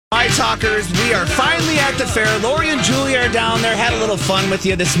Talkers, we are finally at the fair. Lori and Julia are down there. Had a little fun with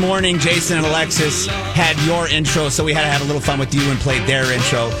you this morning. Jason and Alexis had your intro, so we had to have a little fun with you and played their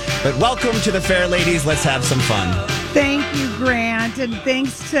intro. But welcome to the fair, ladies. Let's have some fun. Thank you, Grant, and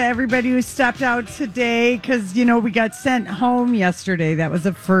thanks to everybody who stopped out today because, you know, we got sent home yesterday. That was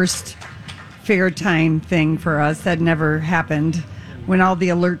the first fair time thing for us. That never happened when all the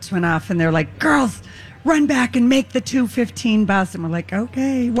alerts went off and they're like, girls, run back and make the 2:15 bus. And we're like,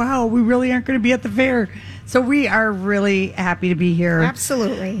 okay, wow, we really aren't going to be at the fair. So we are really happy to be here.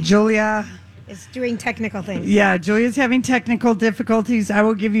 Absolutely. Julia is doing technical things. Yeah, Julia's having technical difficulties. I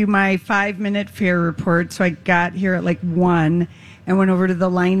will give you my 5-minute fair report. So I got here at like 1 and went over to the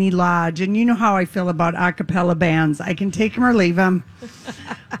Liney Lodge. And you know how I feel about a cappella bands. I can take them or leave them.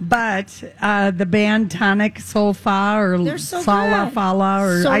 But the band Tonic Solfa or so Sala good. Fala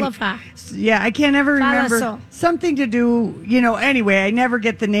or Solafa. I can't ever remember. Sol. Something to do, you know, anyway, I never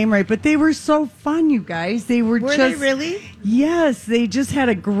get the name right, but they were so fun, you guys. Were they really? Yes, they just had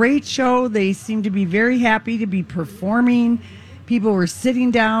a great show. They seemed to be very happy to be performing. People were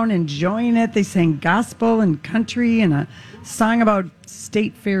sitting down, enjoying it. They sang gospel and country and a song about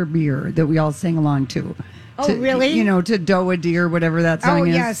State Fair beer that we all sang along to. Oh, really? You know, to Doe a Deer, whatever that song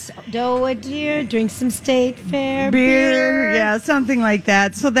is. Oh, yes. Doe a Deer, drink some State Fair beer. Yeah, something like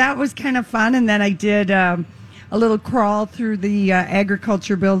that. So that was kind of fun. And then I did a little crawl through the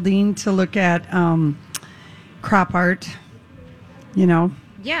agriculture building to look at crop art. You know,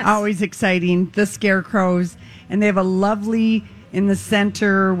 yes, always exciting. The scarecrows. And they have a lovely, in the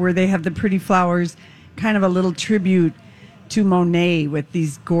center where they have the pretty flowers, kind of a little tribute to Monet with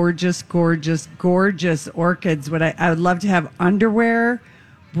these gorgeous, gorgeous, gorgeous orchids. I would love to have underwear,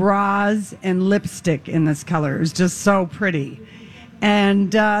 bras, and lipstick in this color. It was just so pretty.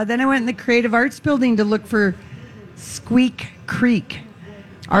 And then I went in the Creative Arts Building to look for Squeak Creek,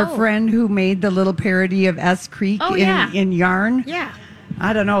 our friend who made the little parody of S Creek in yarn. Yeah.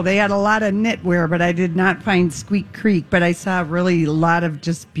 I don't know. They had a lot of knitwear, but I did not find Squeak Creek. But I saw really a lot of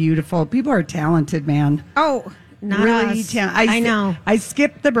just beautiful. People are talented, man. Oh, not really us. I know. I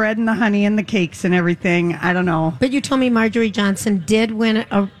skipped the bread and the honey and the cakes and everything. I don't know. But you told me Marjorie Johnson did win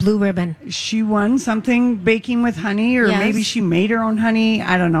a blue ribbon. She won something baking with honey, or maybe she made her own honey.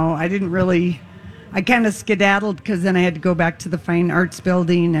 I don't know. I didn't really. I kind of skedaddled because then I had to go back to the Fine Arts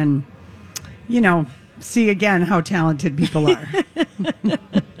Building and, you know, see again how talented people are.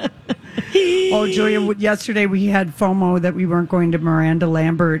 Oh, Julia, yesterday we had FOMO that we weren't going to Miranda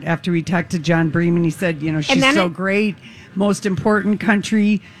Lambert after we talked to John Bream, he said, you know, she's so great, most important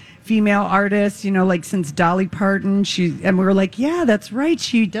country female artist, you know, like since Dolly Parton. And we were like, yeah, that's right.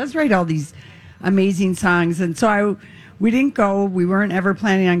 She does write all these amazing songs. And so we didn't go. We weren't ever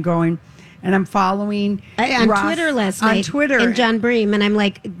planning on going. And I'm following on Ross, Twitter last night. On Twitter. And John Bream. And I'm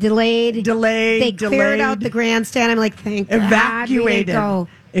like, delayed. They cleared out the grandstand. I'm like, thank God. Evacuated.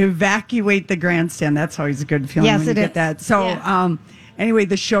 Evacuate the grandstand. That's always a good feeling when you get that. So, anyway,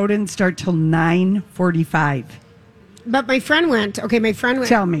 the show didn't start till 9:45. But my friend went. Okay, my friend went.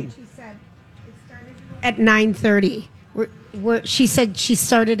 Tell me. She said it started at 9:30. She said she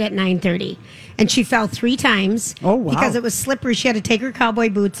started at 9:30. And she fell 3 times. Oh, wow. Because it was slippery. She had to take her cowboy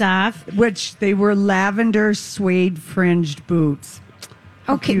boots off. Which they were lavender suede fringed boots.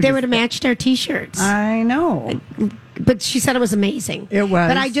 Okay, they would have matched our T-shirts. I know. But she said it was amazing. It was.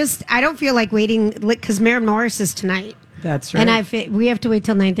 But I don't feel like waiting because Maren Morris is tonight. That's right. And we have to wait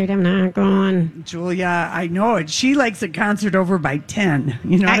till 9:30. I'm not going. Julia, I know it. She likes a concert over by 10.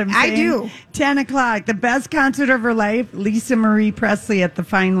 You know what I'm saying? I do. 10 o'clock. The best concert of her life, Lisa Marie Presley at the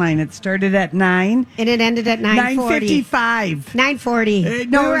Fine Line. It started at 9. And it ended at 9:40. 9:55. 9:40.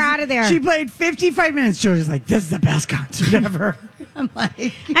 No, we were out of there. She played 55 minutes. Julia's like, this is the best concert ever. I'm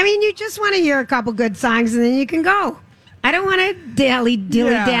like. I mean, you just want to hear a couple good songs and then you can go. I don't want to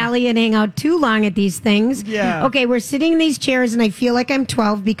dilly-dally and hang out too long at these things. Yeah. Okay, we're sitting in these chairs, and I feel like I'm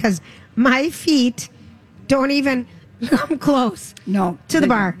 12 because my feet don't even come close to the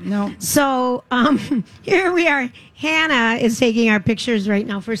bar. No. So here we are. Hannah is taking our pictures right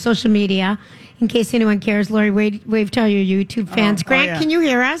now for social media. In case anyone cares, Lori, wave to all your YouTube fans. Grant, can you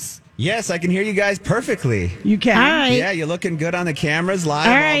hear us? Yes, I can hear you guys perfectly. You can. All right. Yeah, you're looking good on the cameras live.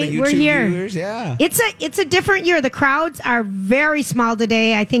 All all right, the YouTube we're here. viewers. Yeah. It's a different year. The crowds are very small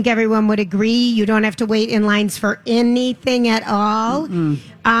today. I think everyone would agree. You don't have to wait in lines for anything at all.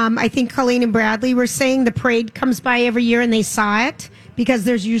 I think Colleen and Bradley were saying the parade comes by every year and they saw it because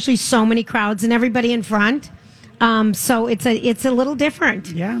there's usually so many crowds and everybody in front. So it's a little different.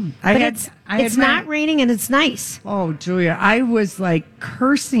 Yeah. It's not raining and it's nice. Oh, Julia, I was like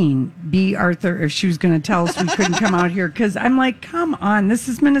cursing B. Arthur if she was going to tell us we couldn't come out here, because I'm like, come on, this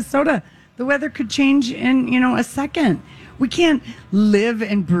is Minnesota. The weather could change in, a second. We can't live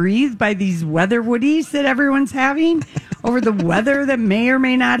and breathe by these weather woodies that everyone's having over the weather that may or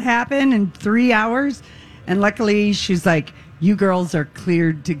may not happen in 3 hours. And luckily, she's like, you girls are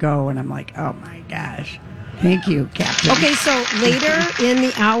cleared to go. And I'm like, oh my gosh. Thank you, Captain. Okay, so later in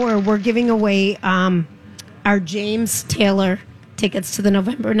the hour, we're giving away our James Taylor tickets to the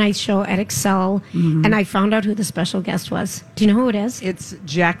November night show at Excel. And I found out who the special guest was. Do you know who it is? It's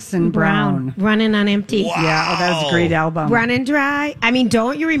Jackson Brown. Running on Empty. Wow. Yeah, that was a great album. Running Dry. I mean,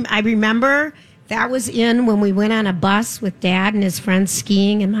 don't you I remember that was in when we went on a bus with Dad and his friends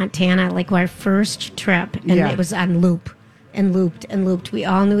skiing in Montana, like our first trip. And it was on loop. And looped and looped. We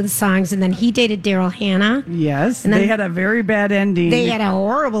all knew the songs. And then he dated Daryl Hannah. Yes. And they had a very bad ending. They had a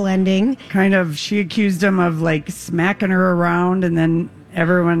horrible ending. Kind of, she accused him of like smacking her around, and then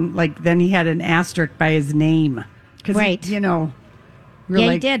everyone, then he had an asterisk by his name. Right.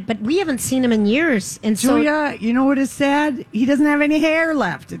 He did. But we haven't seen him in years. And Julia, you know what is sad? He doesn't have any hair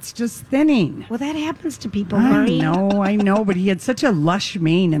left. It's just thinning. Well, that happens to people, I Lori. know, but he had such a lush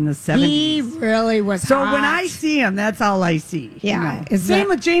mane in the 70s. He really was So hot. when I see him, that's all I see. Yeah. Same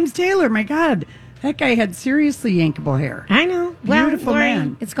with James Taylor. My God, that guy had seriously yankable hair. I know. Well, Beautiful Lori,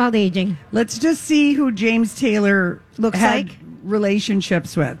 man. It's called aging. Let's just see who James Taylor Looks had like.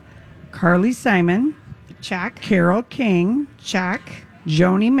 relationships with. Carly Simon, Chuck. Carole King, Chuck.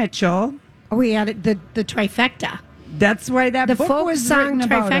 Joni Mitchell. Oh, we had the trifecta. That's why that The book folk was song written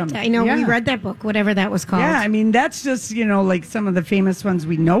about him. trifecta. I know, we Yeah. read that book, whatever that was called. Yeah, I mean, that's just, like some of the famous ones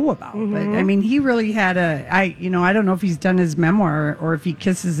we know about. But I mean, he really had I don't know if he's done his memoir or if he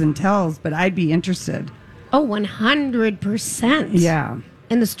kisses and tells, but I'd be interested. Oh, 100%. Yeah.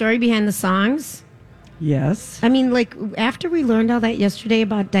 And the story behind the songs. Yes. I mean, after we learned all that yesterday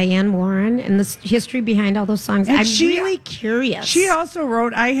about Diane Warren and the history behind all those songs, And I'm she- really curious. She also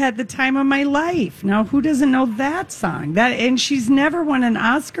wrote "I Had the Time of My Life." Now, who doesn't know that song? And she's never won an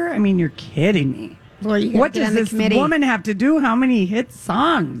Oscar. I mean, you're kidding me. Lori, you gotta What get does on the this committee. woman have to do? How many hit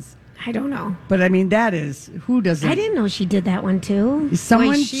songs? I don't know. But I mean, that is who doesn't. I didn't know she did that one too.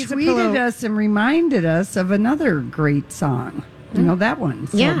 Someone Boy, she's a tweeted pro. us and reminded us of another great song. That one.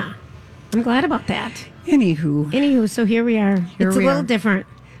 So, Yeah, I'm glad about that. Anywho, So here we are. It's a we little are. different.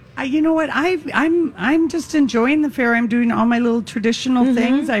 You know what? I'm just enjoying the fair. I'm doing all my little traditional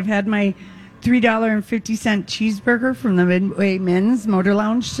things. I've had my $3.50 cheeseburger from the Midway Men's Motor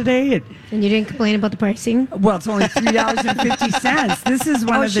Lounge today. And you didn't complain about the pricing? Well, it's only $3.50. This is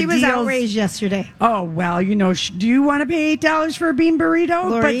one of the she was deals. outraged yesterday. Oh, well, do you want to pay $8 for a bean burrito?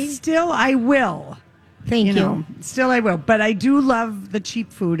 Lori? But still, I will. Thank you. Still I will. But I do love the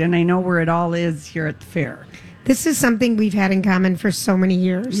cheap food, and I know where it all is here at the fair. This is something we've had in common for so many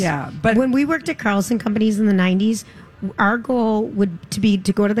years. Yeah, but when we worked at Carlson Companies in the 90s, our goal would be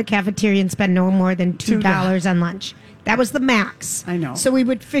to go to the cafeteria and spend no more than $2 on lunch. That was the max. I know. So we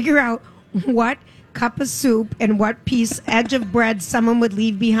would figure out what cup of soup and what piece edge of bread someone would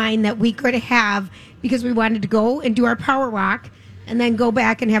leave behind that we could have, because we wanted to go and do our power walk and then go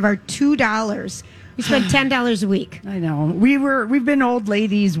back and have our $2. We spent $10 a week. I know. We've been old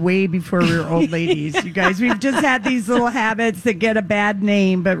ladies way before we were old ladies, you guys. We've just had these little habits that get a bad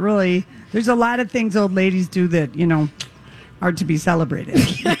name, but really, there's a lot of things old ladies do that, are to be celebrated.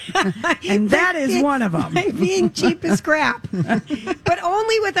 And that is one of them. Like being cheap as crap. But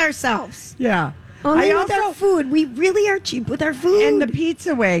only with ourselves. Yeah. Only with our food. We really are cheap with our food. And the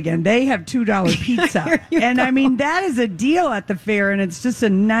pizza wagon, they have $2 pizza. And I mean, that is a deal at the fair, and it's just a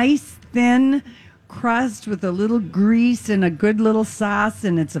nice, thin crust with a little grease and a good little sauce,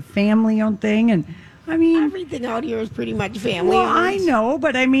 and it's a family-owned thing. And I mean, everything out here is pretty much family. well, I know,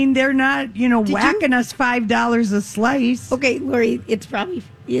 but I mean, they're not, whacking us $5 a slice. Okay, Lori, it's probably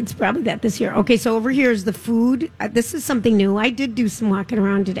that this year. Okay, so over here is the food. This is something new. I did do some walking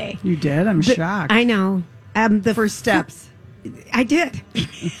around today. You did? I'm shocked. I know. The First steps. I did.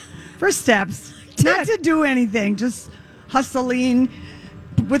 First steps. Not to do anything, just hustling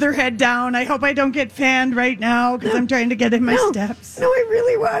with her head down. I hope I don't get fanned right now because I'm trying to get in my steps. No, I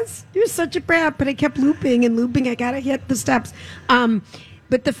really was. You're such a brat, but I kept looping and looping. I got to hit the steps.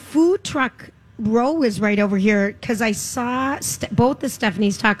 But the food truck row is right over here because I saw both the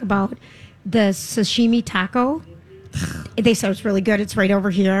Stephanies talk about the sashimi taco. They said it's really good. It's right over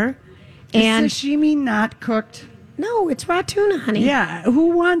here. And is sashimi not cooked? No, it's raw tuna, honey. Yeah, who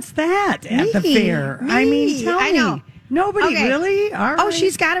wants that at the fair? I mean, tell me. I know. Nobody, Okay. really? All right. Oh,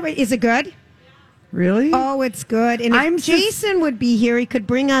 she's got it. Is it good? Really? Oh, it's good. And if Jason would be here, he could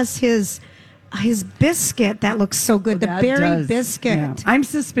bring us his biscuit that looks so good. The berry biscuit. Yeah. I'm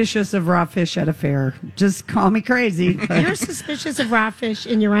suspicious of raw fish at a fair. Just call me crazy. You're suspicious of raw fish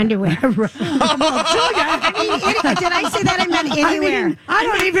in your underwear. Did I say that? I meant anywhere. I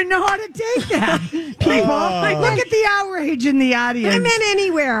don't even know how to take that. People, look at the outrage in the audience. I meant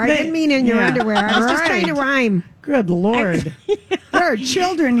anywhere. I didn't mean in your underwear. I was just trying to rhyme. Good Lord. There are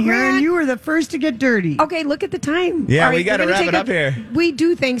children here, and you were the first to get dirty. Okay, look at the time. Yeah, we got to wrap it up here. We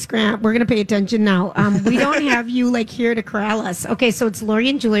do. Thanks, Grant. We're going to pay attention now. We don't have you here to corral us. Okay, so it's Lori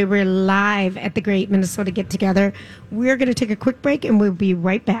and Julie. We're live at the Great Minnesota Get Together. We're going to take a quick break, and we'll be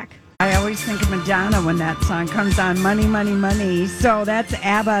right back. I always think of Madonna when that song comes on, Money, Money, Money. So that's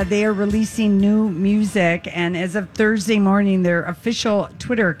ABBA. They are releasing new music, and as of Thursday morning, their official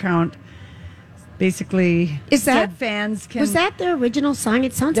Twitter account basically said fans can... Was that their original song?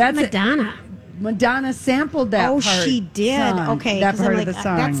 It sounds like Madonna. Madonna sampled that part. Oh, she did. Song, okay. That part of the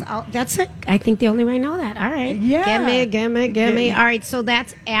song. That's it. I think the only way I know that. All right. Yeah. Gimme. All right, so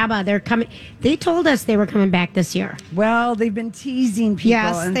that's ABBA. They're coming. They told us they were coming back this year. Well, they've been teasing people.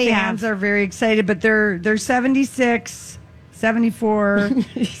 Yes, and they fans have. are very excited, but they're 76... 74,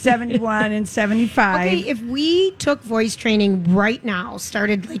 71, and 75. Okay, if we took voice training right now,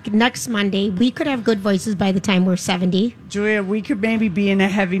 started next Monday, we could have good voices by the time we're 70. Julia, we could maybe be in a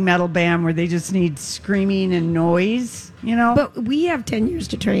heavy metal band where they just need screaming and noise, you know? But we have 10 years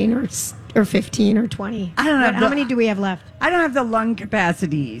to train, or 15 or 20. I don't know. How many do we have left? I don't have the lung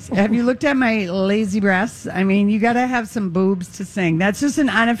capacities. Have you looked at my lazy breasts? I mean, you got to have some boobs to sing. That's just an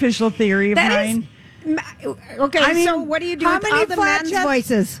unofficial theory of mine. Okay, so what do you do with all the men's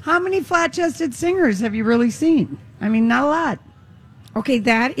voices? How many flat-chested singers have you really seen? I mean, not a lot. Okay,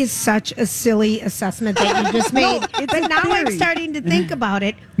 that is such a silly assessment that you just made. But now I'm starting to think about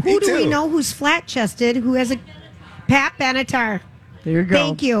it. Who do we know who's flat-chested, who has a... Pat Benatar. There you go.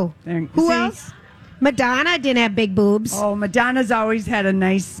 Thank you. Who else? Madonna didn't have big boobs. Oh, Madonna's always had a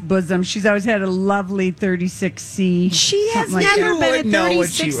nice bosom. She's always had a lovely 36C. She has never been a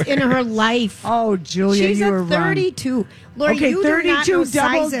 36 in her life. Oh, Julia, she's you were a 32. Wrong. Lori, okay, you 32 do not know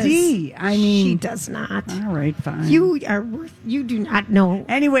double sizes. D. I mean, she does not. All right, fine. You do not know.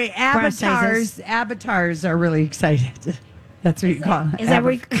 Anyway, avatars are really excited. That's what you call it. Is that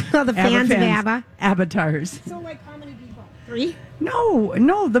what you call the fans of ABBA? Avatars. So, how many people? 3?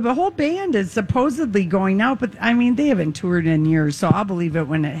 No, the whole band is supposedly going out, but I mean, they haven't toured in years, so I'll believe it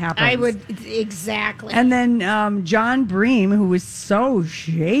when it happens. I would, exactly. And then John Bream, who was so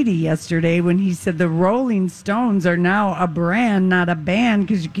shady yesterday when he said the Rolling Stones are now a brand, not a band,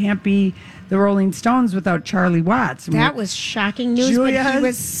 because you can't be the Rolling Stones without Charlie Watts. That was shocking news, but he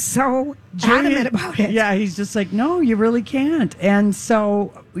was so adamant about it. Yeah, he's just like, no, you really can't. And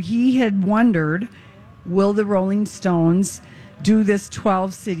so he had wondered, will the Rolling Stones do this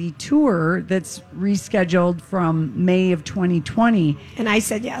 12-city tour that's rescheduled from May of 2020? And I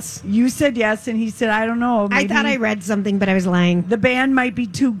said yes. You said yes, and he said, I don't know. I thought I read something, but I was lying. The band might be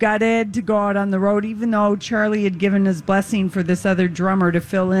too gutted to go out on the road, even though Charlie had given his blessing for this other drummer to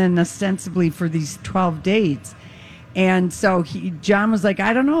fill in ostensibly for these 12 dates. And so John was like,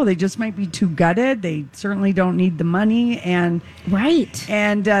 I don't know. They just might be too gutted. They certainly don't need the money. And right.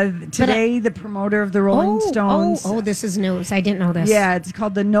 And today, the promoter of the Rolling Stones. Oh, this is news. I didn't know this. Yeah, it's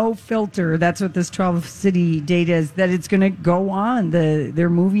called the No Filter. That's what this 12-city date is, that it's going to go on. They're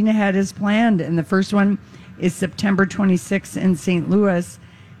moving ahead as planned. And the first one is September 26th in St. Louis.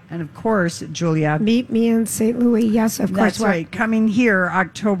 And of course, Julia. Meet me in St. Louis. Yes, of course. That's right. Coming here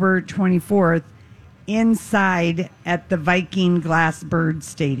October 24th. Inside at the Viking Glassbird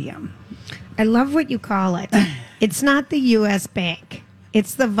Stadium. I love what you call it. It's not the U.S. Bank.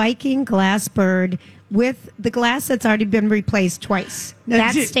 It's the Viking Glassbird with the glass that's already been replaced twice.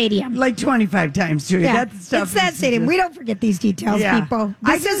 That stadium. Like 25 times, Julia. Yeah. That stuff it's that stadium. We don't forget these details, people.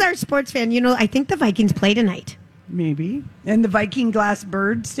 This is our sports fan. You know, I think the Vikings play tonight. Maybe. In the Viking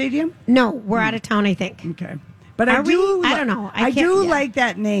Glassbird Stadium? No, we're out of town, I think. Okay. But I don't know. I do like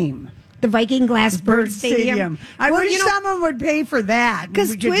that name. The Viking Glassbird Stadium. I wish someone would pay for that.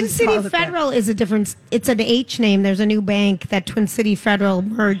 Because Twin City Federal is a different, it's an H name. There's a new bank that Twin City Federal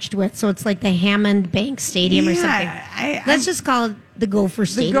merged with. So it's like the Hammond Bank Stadium or something. Let's just call it the Gopher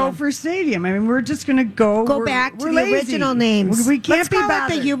Stadium. The Gopher Stadium. I mean, we're just going to go back to the original names. We can't be bothered. Let's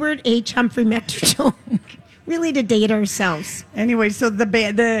call it the Hubert H. Humphrey Metrodome. Really to date ourselves. Anyway, so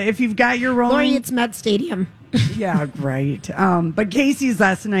if you've got your Rolling... Lori, it's Met Stadium. Yeah, right. But Casey's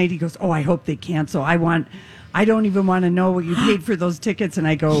last night, he goes, oh, I hope they cancel. I don't even want to know what you paid for those tickets. And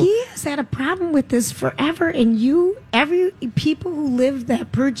I go... He has had a problem with this forever. And people who lived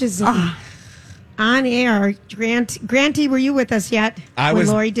that purchasing... on air. Granty, were you with us yet? When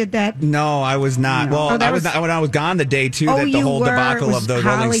Lori did that? No, I was not. No. Well, I was not, when I was gone the day too. That the you whole were. debacle of the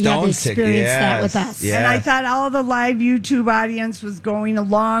Rolling Stones ticket. Experienced that with us. Yes. And I thought all the live YouTube audience was going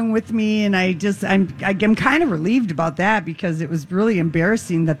along with me, and I'm kind of relieved about that because it was really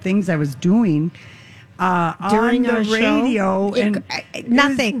embarrassing the things I was doing During on our the radio. show? And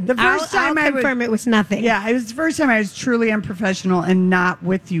Nothing. The first time I'll confirm it was nothing. Yeah, it was the first time I was truly unprofessional and not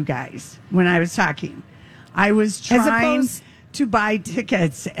with you guys when I was talking. I was trying to buy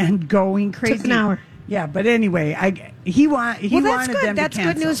tickets and going crazy. Took an hour. Yeah, but anyway, he wanted them to That's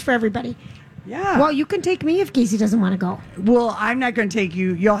cancel. good news for everybody. Yeah. Well, you can take me if Casey doesn't want to go. Well, I'm not going to take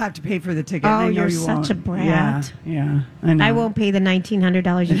you. You'll have to pay for the ticket. Oh, I know you're you such won't. a brat. Yeah, I know. I won't pay the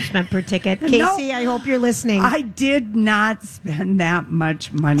 $1,900 you spent per ticket. Casey, No. I hope you're listening. I did not spend that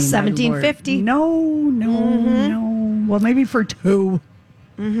much money. $17.50. No. Well, maybe for two.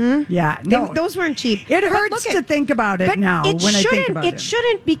 Mm-hmm. Yeah, no. Those weren't cheap. It But hurts look to think about it now when I think about it. It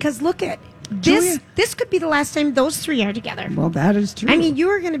shouldn't, because look at Julia- this could be the last time those three are together. Well, that is true. I mean, you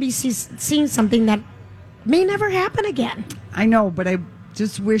are going to be seeing something that may never happen again. I know, but I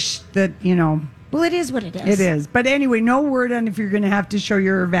just wish that, Well, it is what it is. It is. But anyway, no word on if you're going to have to show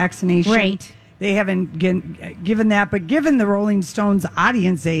your vaccination. Right. They haven't given that, but given the Rolling Stones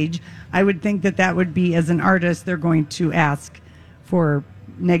audience age, I would think that would be, as an artist, they're going to ask for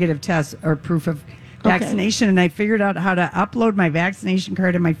negative tests or proof of vaccination. And I figured out how to upload my vaccination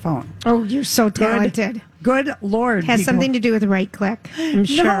card in my phone. Oh, you're so talented. Good Lord. Has something to do with right click, I'm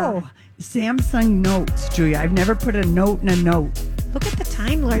sure. No. Samsung Notes, Julia. I've never put a note in a note. Look at the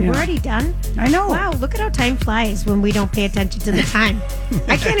time, Lord. Yeah. We're already done. I know. Wow, look at how time flies when we don't pay attention to the time.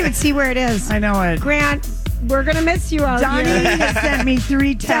 I can't even see where it is. I know it. Grant, we're going to miss you out Donnie here. has sent me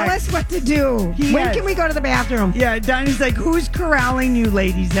 3 texts. Tell us what to do. When Yes. can we go to the bathroom? Yeah, Donnie's like, who's corralling you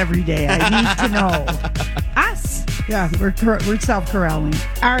ladies every day? I need to know. Us. Yeah, we're self-corralling.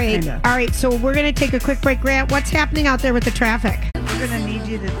 All right. Kinda. All right. So we're going to take a quick break. Grant, what's happening out there with the traffic? We're going to need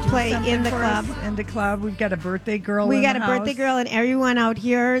you to Play something in the for us club. In the club. We've got a birthday girl We in got the a birthday house. girl and everyone out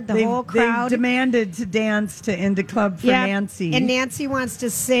here, the whole crowd. They've demanded to dance to Indie Club for Yep. Nancy. And Nancy wants to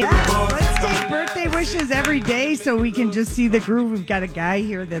sing. Let's take birthday wishes every day so we can just see the groove. We've got a guy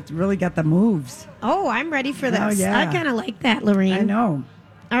here that's really got the moves. Oh, I'm ready for this. Oh, yeah. I kind of like that, Lorraine. I know.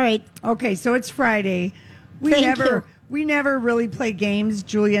 All right. Okay, so it's Friday. Thank you. We never really play games,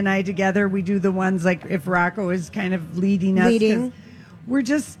 Julia and I together. We do the ones like if Rocco is kind of leading us. 'Cause we're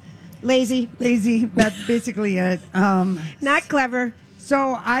just Lazy. That's basically it. Not clever.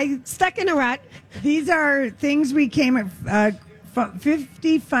 So I Stuck in a rut. These are things we came at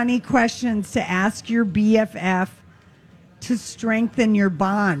 50 funny questions to ask your BFF to strengthen your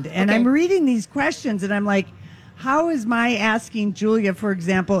bond. And Okay. I'm reading these questions and I'm like, how is my asking Julia, for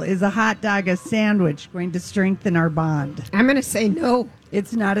example, is a hot dog a sandwich going to strengthen our bond? I'm going to say no.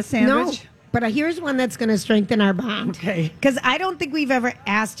 It's not a sandwich? No. But here's one that's going to strengthen our bond. Okay. Because I don't think we've ever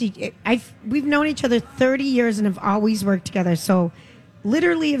asked we've known each other 30 years and have always worked together. So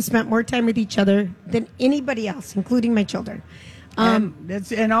literally have spent more time with each other than anybody else, including my children.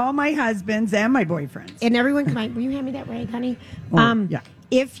 And all my husbands and my boyfriends. And everyone combined. Will you hand me that rag, honey? Oh, yeah.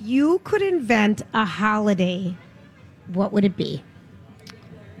 If you could invent a holiday, what would it be?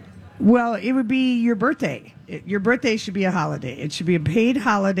 Well, it would be your birthday. Your birthday should be a holiday. It should be a paid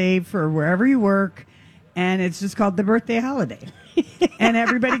holiday for wherever you work, and it's just called the birthday holiday. And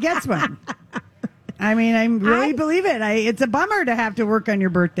everybody gets one. I mean, I really believe it. It's a bummer to have to work on your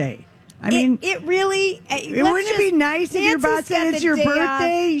birthday. I mean, it really. wouldn't it be nice if your boss said it's your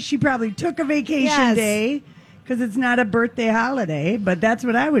birthday? She probably took a vacation day because it's not a birthday holiday, but that's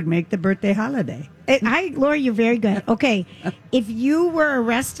what I would make the birthday holiday. Laura, you're very good. Okay, if you were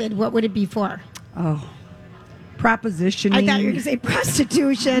arrested, what would it be for? Oh, propositioning. I thought you were going to say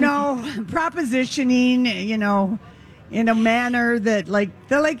prostitution. No, propositioning, in a manner that like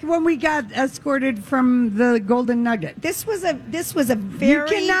when we got escorted from the Golden Nugget. This was a very.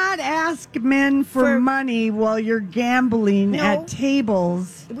 You cannot ask men for money while you're gambling at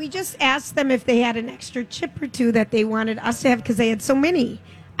tables. We just asked them if they had an extra chip or two that they wanted us to have because they had so many.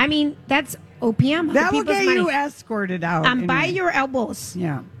 I mean, that's opium. That will get you escorted out. By your elbows.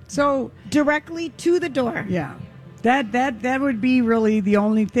 Yeah. So directly to the door. Yeah. That would be really the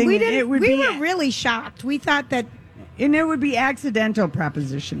only thing. We were really shocked. We thought that. And it would be accidental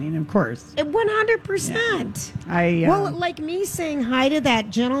propositioning, of course. 100%. Yeah. Well, like me saying hi to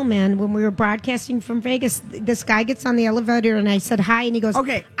that gentleman when we were broadcasting from Vegas. This guy gets on the elevator and I said hi and he goes,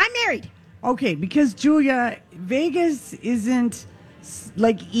 okay, I'm married. Okay, because Julia, Vegas isn't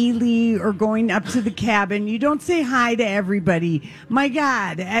like Ely or going up to the cabin, you don't say hi to everybody. My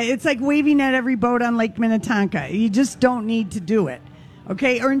God, it's like waving at every boat on Lake Minnetonka. You just don't need to do it.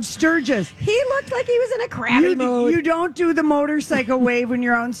 Okay, or in Sturgis. He looked like he was in a crabby mood. You don't do the motorcycle wave when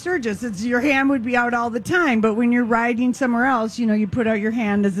you're out in Sturgis. Your hand would be out all the time. But when you're riding somewhere else, you put out your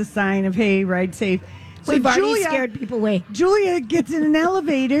hand as a sign of, hey, ride safe. So We've already scared people away. Julia gets in an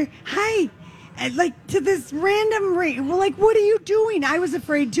elevator. Hi. And to this random well, what are you doing? I was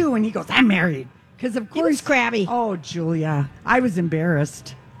afraid too. And he goes, I'm married. Because of course. He was crabby. Oh, Julia. I was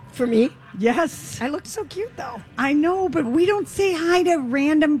embarrassed. For me? Yes. I looked so cute, though. I know, but we don't say hi to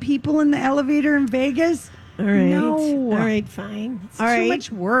random people in the elevator in Vegas. All right. No. All right, fine. It's too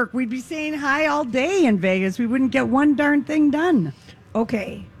much work. We'd be saying hi all day in Vegas. We wouldn't get one darn thing done.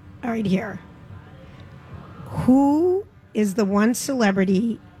 Okay. All right, here. Who is the one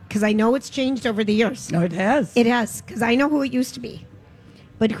celebrity? Because I know it's changed over the years. No, it has. It has, because I know who it used to be.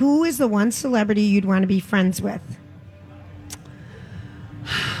 But who is the one celebrity you'd want to be friends with?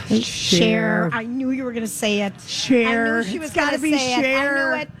 Cher. I knew you were going to say it. Cher. I knew she was It's got to be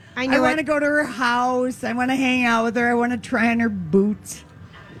Cher. I knew it. I knew I want to go to her house. I want to hang out with her. I want to try on her boots,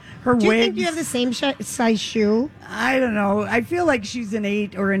 her wigs. Do you think you have the same size shoe? I don't know. I feel like she's an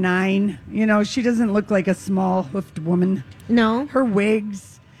 8 or a 9. She doesn't look like a small hoofed woman. No. Her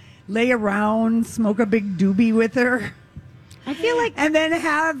wigs, lay around, smoke a big doobie with her. I feel like, and then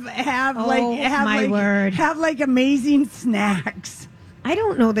have amazing snacks. I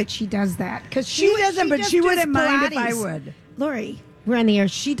don't know that she does that because she doesn't, but she wouldn't mind if I would. Lori, we're on the air.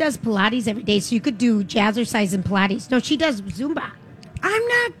 She does Pilates every day, so you could do jazzercise and Pilates. No, she does Zumba.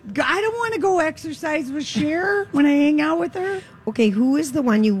 I don't want to go exercise with Cher when I hang out with her. Okay, who is the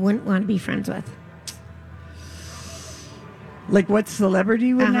one you wouldn't want to be friends with? Like what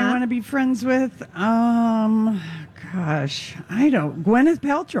celebrity wouldn't I want to be friends with? Gosh, Gwyneth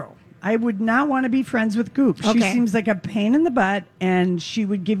Paltrow. I would not want to be friends with Goop. She seems like a pain in the butt, and she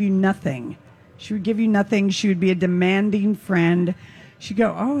would give you nothing. She would give you nothing. She would be a demanding friend. She'd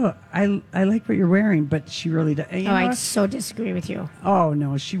go, oh, I like what you're wearing, but she really does. I so disagree with you. Oh,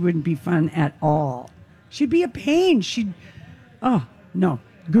 no, she wouldn't be fun at all. She'd be a pain. Oh, no,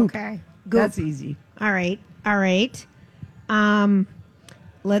 Goop. Okay, Goop. That's easy. All right.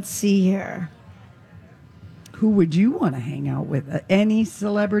 Let's see here. Who would you want to hang out with? Any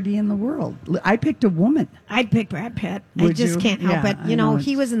celebrity in the world. I picked a woman. I'd pick Brad Pitt. Would I just you? can't help Yeah, it. I know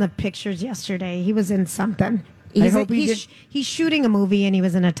He was in the pictures yesterday. He was in something. He's He's shooting a movie and he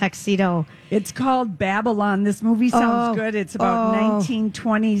was in a tuxedo. It's called Babylon. This movie sounds good. It's about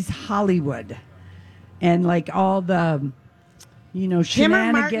 1920s Hollywood. And all the, Him or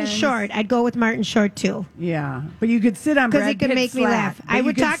shenanigans. Martin Short. I'd go with Martin Short too. Yeah. But you could sit on Brad Because he could Pitt's make me lap.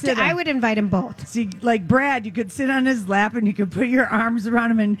 laugh. But I would invite them both. See, like Brad, you could sit on his lap and you could put your arms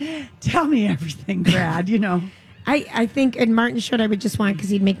around him and tell me everything, Brad, I think in Martin Short I would just want because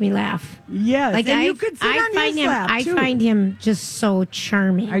he'd make me laugh. Yes, and you could sit on his lap, too. I find him just so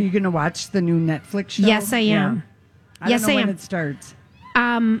charming. Are you going to watch the new Netflix show? Yes, I am. I don't know when it starts.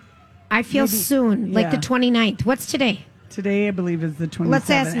 I feel soon, like the 29th. What's today? Today, I believe, is the 27th. Let's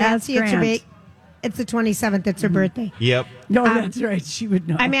ask Nancy. It's the 27th. It's her birthday. Yep. No, that's right. She would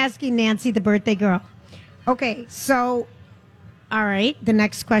know. I'm asking Nancy, the birthday girl. Okay, so, all right. The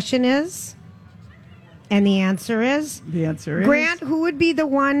next question is, and the answer is? The answer is? Grant, who would be the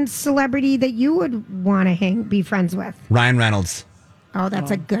one celebrity that you would want to be friends with? Ryan Reynolds. Oh,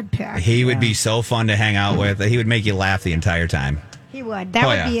 that's a good pick. He would be so fun to hang out with. He would make you laugh the entire time. He would.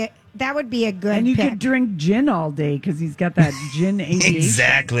 That would be a good And you pick. could drink gin all day because he's got that gin ADHD.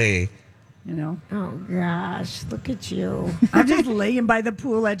 Exactly. Oh, gosh. Look at you. I'm just laying by the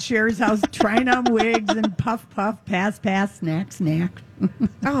pool at Cher's house trying on wigs and puff, pass, snack.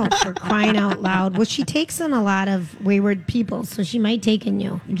 Oh, for crying out loud. Well, she takes in a lot of wayward people, so she might take in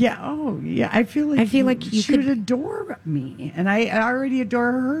you. Yeah. Oh, yeah. I feel like you she would adore me, and I already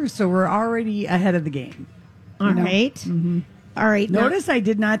adore her, so we're already ahead of the game. All right. Mm-hmm. All right. Notice I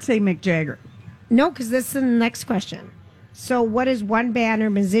did not say Mick Jagger. No, because this is the next question. So, what is one band or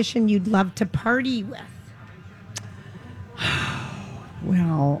musician you'd love to party with?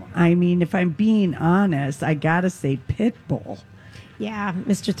 Well, I mean, if I'm being honest, I gotta say Pitbull. Yeah,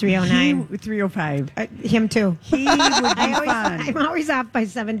 Mr. 309. 305. Him too. He would be fun. I'm always off by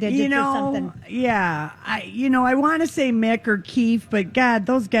 7 digits or something. Yeah. I want to say Mick or Keith, but God,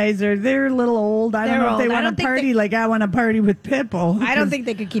 those guys they're a little old. I don't know if they want to party like I want to party with Pitbull. I don't think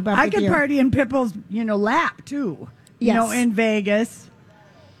they could keep up with you. I could party in Pitbull's, lap too. Yes. In Vegas.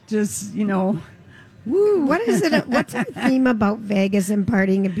 Just, Woo, what is it? What's the theme about Vegas and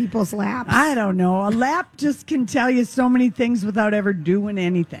partying in people's laps? I don't know. A lap just can tell you so many things without ever doing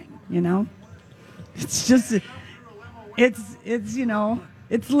anything, you know? It's just,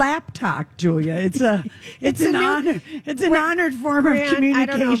 it's lap talk, Julia. It's an honored form of communication. I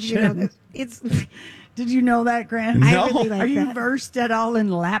don't know if you know this. It's... Did you know that, Grant? No. I really like Are you that. versed at all in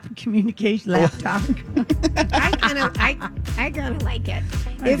lap communication, lap talk? I kind of like it.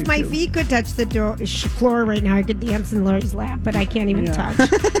 If do my too. feet could touch the floor right now, I could dance in Lori's lap, but I can't even touch.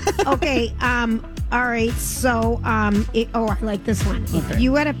 Okay. All right. So, I like this one. Okay. If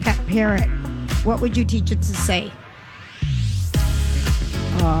you had a pet parrot, what would you teach it to say?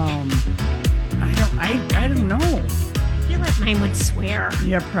 I don't know. I feel like mine would swear.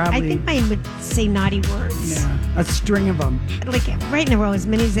 Yeah, probably. I think mine would say naughty words. Yeah, a string of them. Like right in a row, as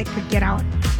many as it could get out.